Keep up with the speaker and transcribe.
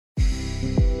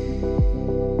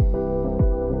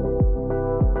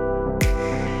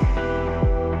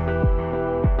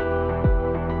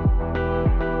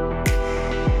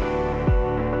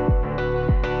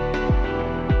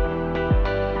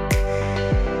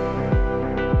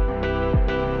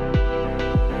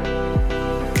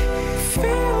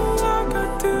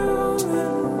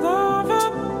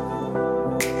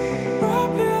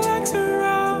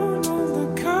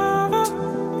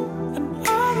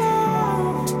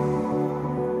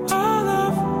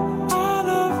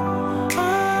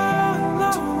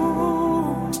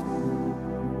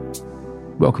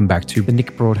Welcome back to the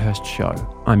Nick Broadhurst Show.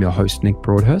 I'm your host, Nick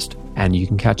Broadhurst, and you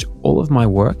can catch all of my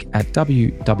work at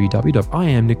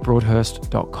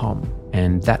www.iamnickbroadhurst.com.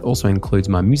 And that also includes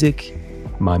my music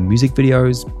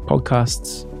videos,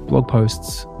 podcasts, blog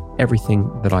posts, everything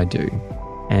that I do.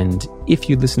 And if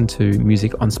you listen to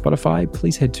music on Spotify,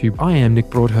 please head to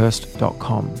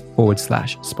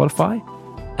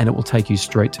iamnickbroadhurst.com/Spotify, and it will take you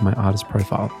straight to my artist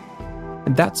profile.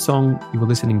 And that song you were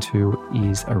listening to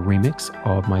is a remix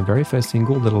of my very first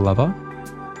single, Little Lover.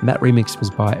 And that remix was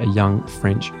by a young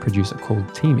French producer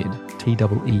called Timid,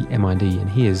 T-E-E-M-I-D, and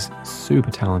he is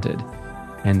super talented.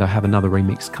 And I have another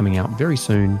remix coming out very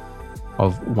soon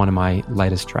of one of my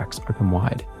latest tracks, Open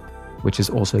Wide, which has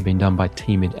also been done by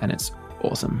Timid, and it's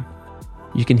awesome.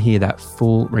 You can hear that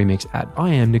full remix at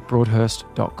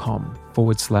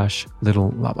iamnickbroadhurst.com/Little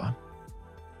Lover.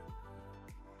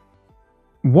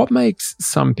 What makes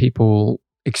some people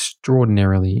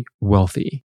extraordinarily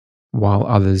wealthy while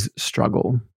others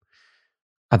struggle?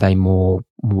 Are they more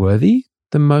worthy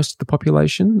than most of the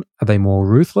population? Are they more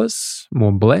ruthless,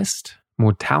 more blessed,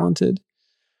 more talented,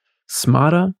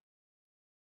 smarter?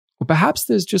 Or perhaps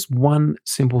there's just one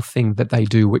simple thing that they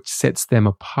do which sets them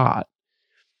apart.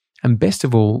 And best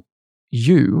of all,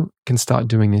 you can start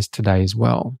doing this today as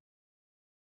well.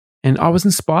 And I was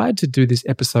inspired to do this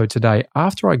episode today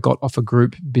after I got off a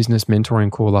group business mentoring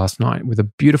call last night with a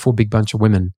beautiful big bunch of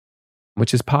women,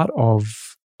 which is part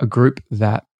of a group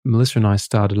that Melissa and I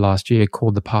started last year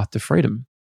called The Path to Freedom.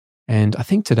 And I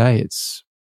think today it's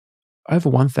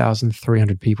over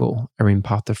 1,300 people are in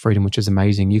Path to Freedom, which is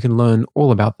amazing. You can learn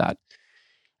all about that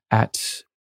at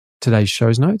today's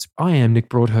show's notes,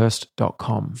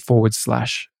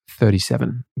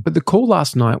 iamnickbroadhurst.com/37. But the call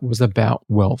last night was about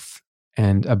wealth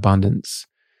and abundance.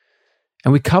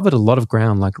 And we covered a lot of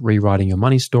ground, like rewriting your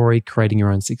money story, creating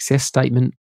your own success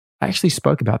statement. I actually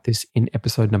spoke about this in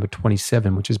episode number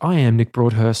 27, which is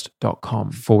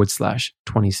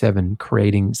iamnickbroadhurst.com/27,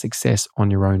 creating success on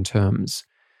your own terms.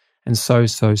 And so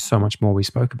much more we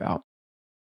spoke about.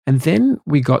 And then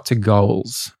we got to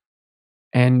goals.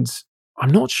 And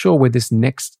I'm not sure where this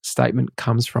next statement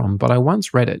comes from, but I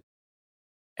once read it.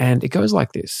 And it goes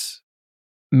like this.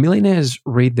 Millionaires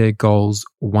read their goals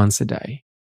once a day.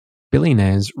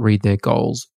 Billionaires read their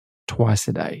goals twice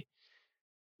a day.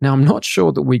 Now, I'm not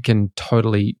sure that we can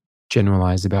totally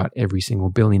generalize about every single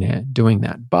billionaire doing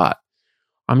that, but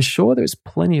I'm sure there's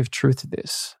plenty of truth to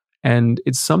this. And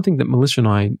it's something that Melissa and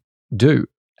I do.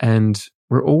 And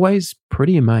we're always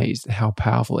pretty amazed at how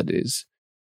powerful it is.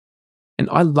 And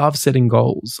I love setting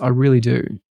goals. I really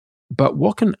do. But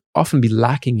what can often be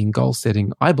lacking in goal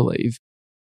setting, I believe,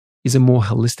 is a more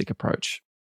holistic approach.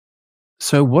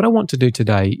 So what I want to do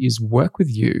today is work with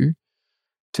you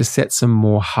to set some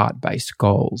more heart-based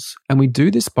goals. And we do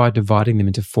this by dividing them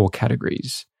into 4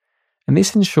 categories. And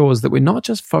this ensures that we're not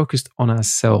just focused on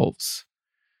ourselves.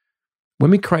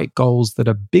 When we create goals that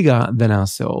are bigger than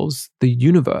ourselves, the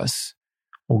universe,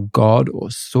 or God, or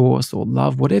source, or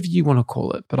love, whatever you want to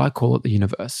call it, but I call it the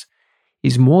universe,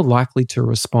 is more likely to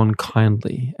respond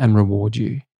kindly and reward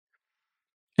you.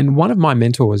 And one of my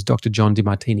mentors, Dr. John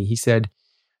DeMartini, he said,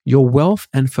 your wealth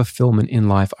and fulfillment in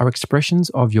life are expressions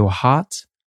of your heart,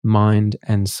 mind,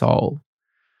 and soul.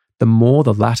 The more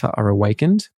the latter are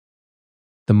awakened,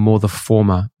 the more the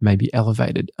former may be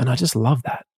elevated. And I just love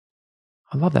that.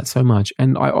 I love that so much.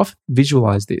 And I often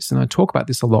visualize this, and I talk about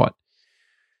this a lot.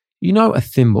 You know, a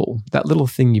thimble, that little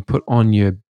thing you put on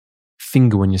your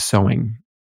finger when you're sewing.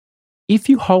 If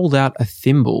you hold out a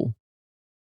thimble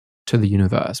to the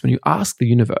universe, when you ask the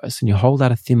universe and you hold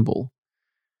out a thimble,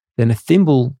 then a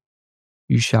thimble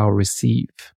you shall receive.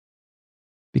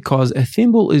 Because a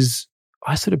thimble is,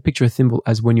 I sort of picture a thimble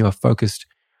as when you are focused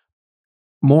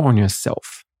more on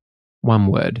yourself. One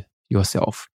word,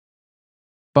 yourself.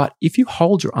 But if you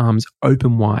hold your arms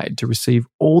open wide to receive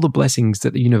all the blessings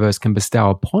that the universe can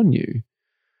bestow upon you,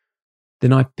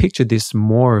 then I picture this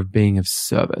more of being of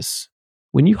service.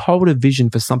 When you hold a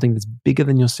vision for something that's bigger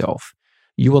than yourself,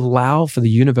 you allow for the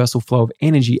universal flow of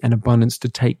energy and abundance to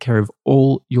take care of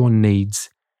all your needs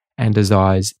and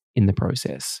desires in the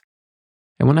process.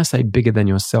 And when I say bigger than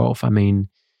yourself, I mean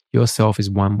yourself is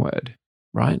one word,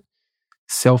 right?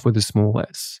 Self with a small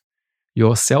s.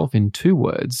 Yourself in 2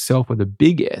 words, self with a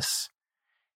big S.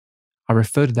 I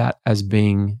refer to that as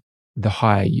being the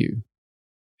higher you,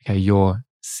 okay, your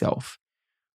self.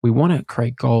 We want to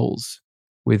create goals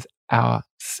with our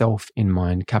self in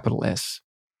mind, capital S.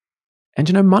 And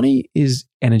you know, money is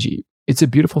energy. It's a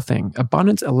beautiful thing.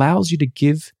 Abundance allows you to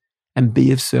give and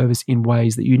be of service in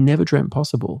ways that you never dreamt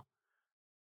possible.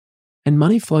 And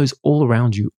money flows all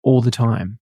around you all the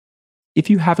time. If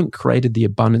you haven't created the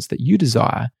abundance that you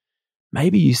desire,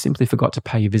 Maybe you simply forgot to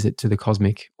pay a visit to the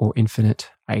cosmic or infinite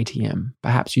ATM.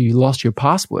 Perhaps you lost your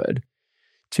password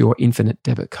to your infinite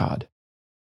debit card.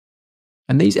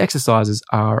 And these exercises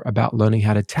are about learning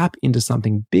how to tap into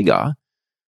something bigger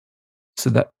so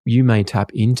that you may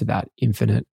tap into that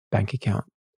infinite bank account.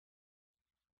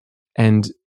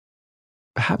 And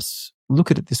perhaps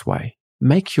look at it this way.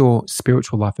 Make your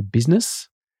spiritual life a business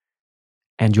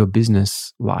and your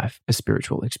business life a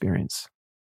spiritual experience.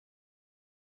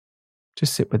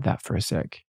 Just sit with that for a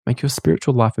sec. Make your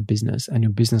spiritual life a business and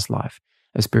your business life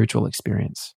a spiritual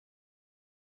experience.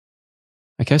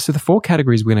 Okay, so the 4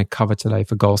 categories we're going to cover today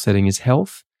for goal setting is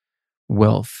health,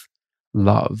 wealth,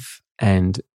 love,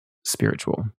 and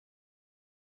spiritual.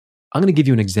 I'm going to give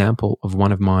you an example of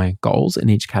one of my goals in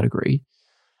each category,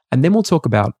 and then we'll talk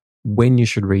about when you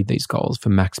should read these goals for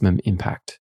maximum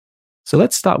impact. So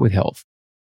let's start with health.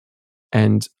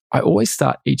 And I always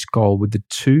start each goal with the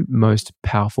 2 most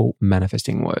powerful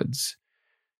manifesting words.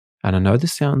 And I know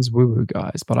this sounds woo-woo,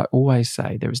 guys, but I always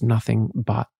say there is nothing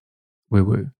but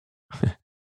woo-woo.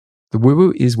 The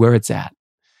woo-woo is where it's at.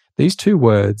 These 2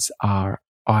 words are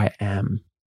I am.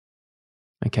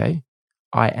 Okay?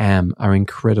 I am are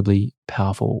incredibly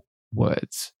powerful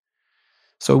words.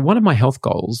 So one of my health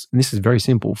goals, and this is very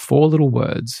simple, 4 little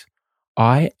words,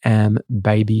 I am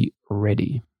baby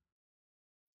ready.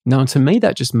 Now, to me,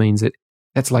 that just means that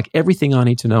that's like everything I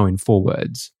need to know in 4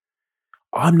 words.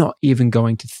 I'm not even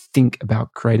going to think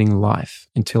about creating life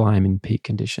until I am in peak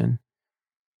condition.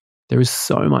 There is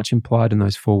so much implied in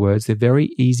those 4 words. They're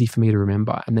very easy for me to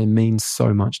remember, and they mean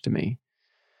so much to me.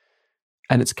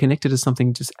 And it's connected to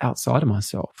something just outside of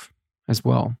myself as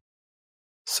well.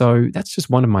 So that's just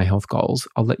one of my health goals.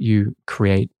 I'll let you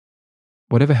create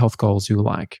whatever health goals you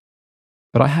like.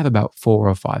 But I have about 4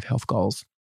 or 5 health goals.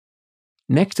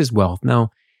 Next is wealth. Now,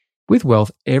 with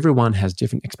wealth, everyone has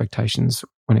different expectations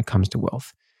when it comes to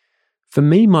wealth. For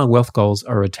me, my wealth goals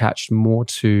are attached more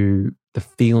to the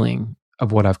feeling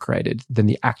of what I've created than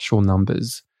the actual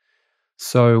numbers.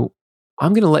 So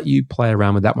I'm going to let you play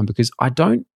around with that one because I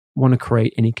don't want to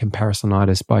create any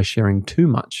comparisonitis by sharing too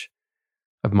much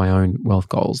of my own wealth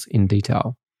goals in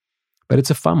detail. But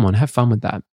it's a fun one. Have fun with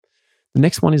that. The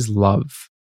next one is love.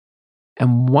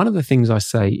 And one of the things I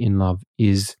say in love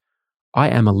is I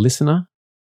am a listener,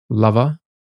 lover,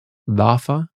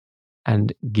 laugher,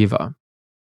 and giver.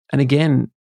 And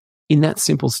again, in that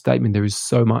simple statement, there is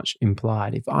so much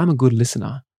implied. If I'm a good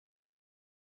listener,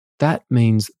 that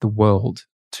means the world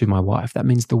to my wife. That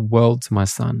means the world to my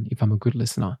son if I'm a good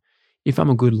listener. If I'm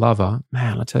a good lover,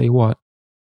 man, I tell you what,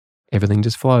 everything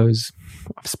just flows.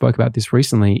 I've spoke about this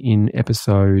recently in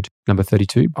episode number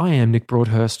 32. I am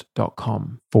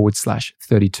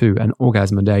nickbroadhurst.com/32. An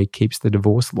orgasm a day keeps the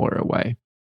divorce lawyer away.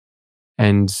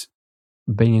 And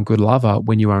being a good lover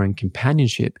when you are in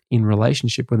companionship, in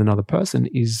relationship with another person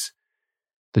is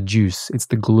the juice. It's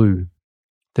the glue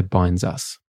that binds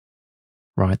us,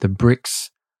 right? The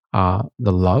bricks are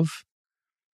the love,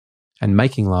 and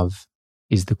making love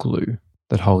is the glue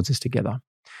that holds us together.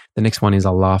 The next one is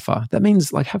a laugher. That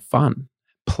means like have fun,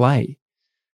 play.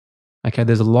 Okay,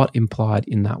 there's a lot implied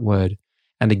in that word.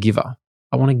 And a giver.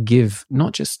 I want to give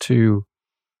not just to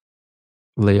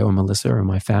Leo and Melissa and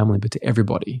my family, but to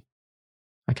everybody.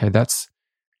 Okay, that's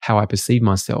how I perceive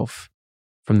myself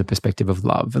from the perspective of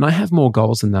love. And I have more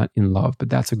goals than that in love, but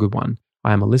that's a good one.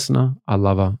 I am a listener, a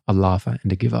lover, a laugher,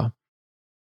 and a giver.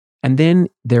 And then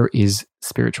there is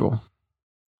spiritual.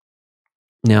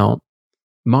 Now,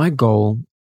 my goal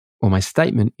or my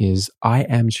statement is I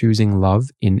am choosing love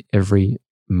in every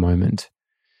moment.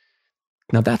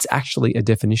 Now, that's actually a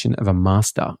definition of a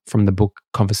master from the book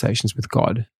Conversations with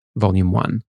God, Volume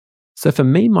 1. So for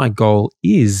me, my goal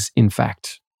is, in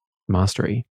fact,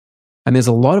 mastery. And there's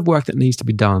a lot of work that needs to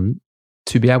be done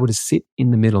to be able to sit in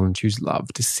the middle and choose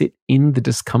love, to sit in the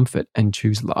discomfort and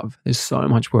choose love. There's so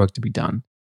much work to be done.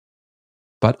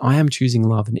 But I am choosing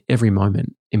love in every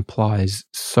moment implies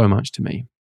so much to me.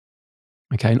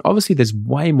 Okay, and obviously there's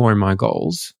way more in my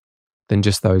goals than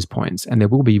just those points, and there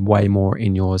will be way more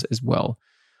in yours as well.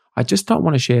 I just don't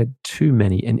want to share too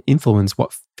many and influence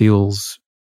what feels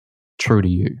true to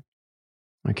you.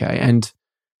 Okay, and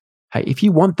hey, if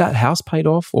you want that house paid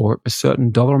off or a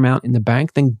certain dollar amount in the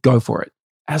bank, then go for it.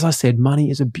 As I said, money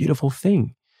is a beautiful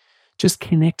thing. Just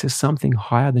connect to something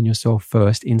higher than yourself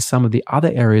first in some of the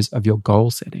other areas of your goal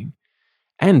setting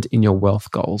and in your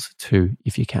wealth goals too,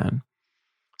 if you can.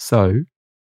 So,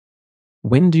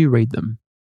 when do you read them?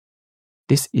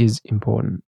 This is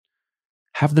important.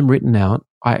 Have them written out.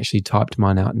 I actually typed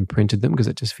mine out and printed them because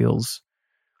it just feels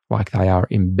like they are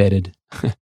embedded.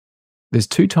 There's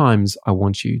 2 times I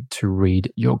want you to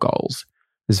read your goals.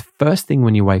 There's first thing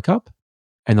when you wake up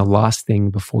and the last thing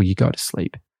before you go to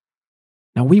sleep.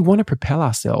 Now, we want to propel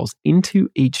ourselves into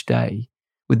each day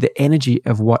with the energy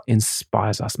of what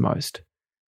inspires us most.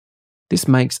 This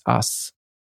makes us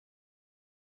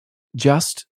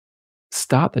just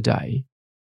start the day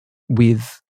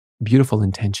with beautiful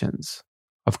intentions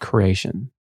of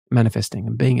creation, manifesting,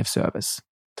 and being of service.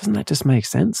 Doesn't that just make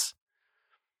sense?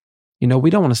 We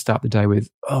don't want to start the day with,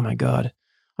 oh my God,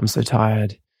 I'm so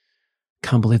tired.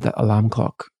 Can't believe that alarm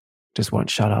clock just won't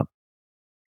shut up.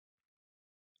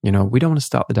 We don't want to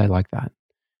start the day like that.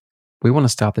 We want to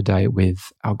start the day with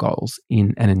our goals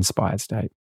in an inspired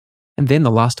state. And then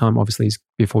the last time, obviously, is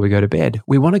before we go to bed.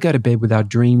 We want to go to bed with our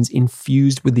dreams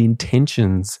infused with the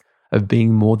intentions of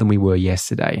being more than we were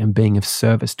yesterday and being of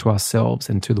service to ourselves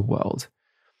and to the world.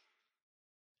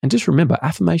 And just remember,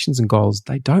 affirmations and goals,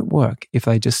 they don't work if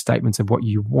they're just statements of what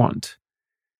you want.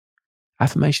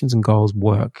 Affirmations and goals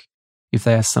work if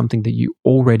they are something that you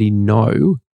already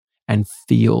know and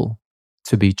feel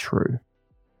to be true.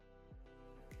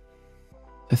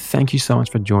 So thank you so much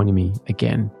for joining me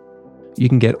again. You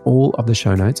can get all of the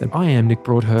show notes at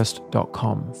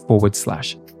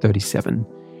iamnickbroadhurst.com/37.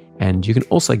 And you can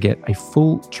also get a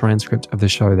full transcript of the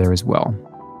show there as well.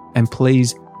 And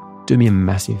please do me a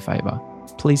massive favor.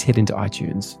 Please head into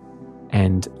iTunes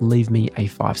and leave me a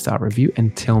 5-star review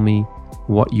and tell me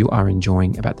what you are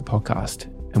enjoying about the podcast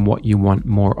and what you want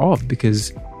more of.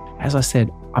 Because as I said,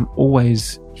 I'm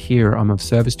always here. I'm of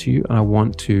service to you, and I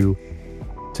want to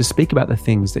speak about the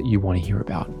things that you want to hear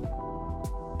about.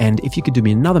 And if you could do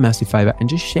me another massive favor and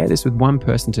just share this with one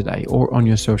person today or on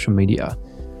your social media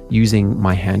using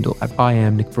my handle at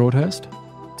iamnickbroadhurst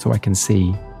so I can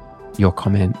see your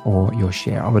comment or your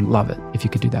share. I would love it if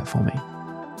you could do that for me.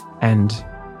 And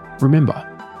remember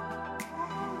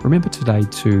today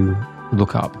to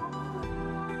look up.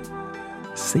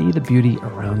 See the beauty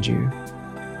around you.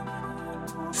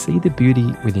 See the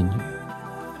beauty within you.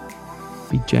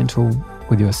 Be gentle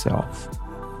with yourself.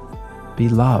 Be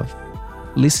love.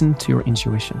 Listen to your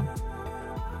intuition.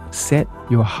 Set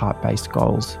your heart-based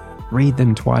goals. Read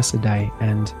them twice a day.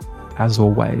 And as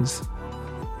always,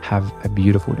 have a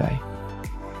beautiful day.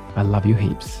 I love you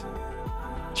heaps.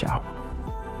 Ciao.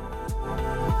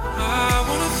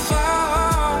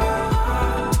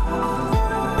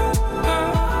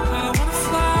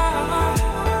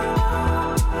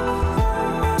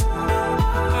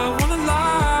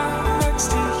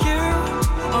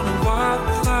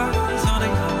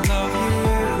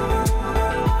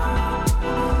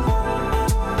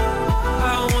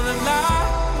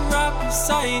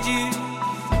 Beside you,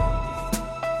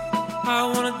 I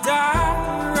wanna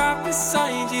die right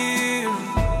beside you,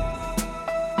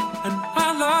 and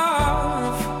I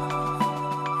love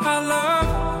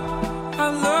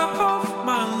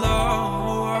my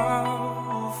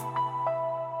love.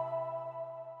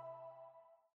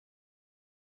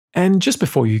 And just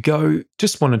before you go,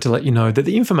 just wanted to let you know that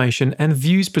the information and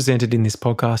views presented in this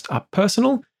podcast are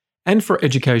personal and for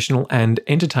educational and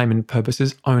entertainment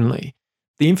purposes only.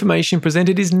 The information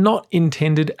presented is not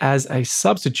intended as a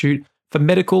substitute for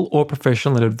medical or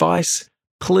professional advice.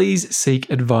 Please seek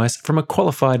advice from a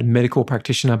qualified medical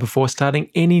practitioner before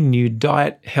starting any new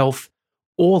diet, health,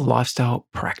 or lifestyle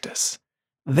practice.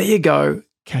 There you go.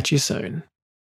 Catch you soon.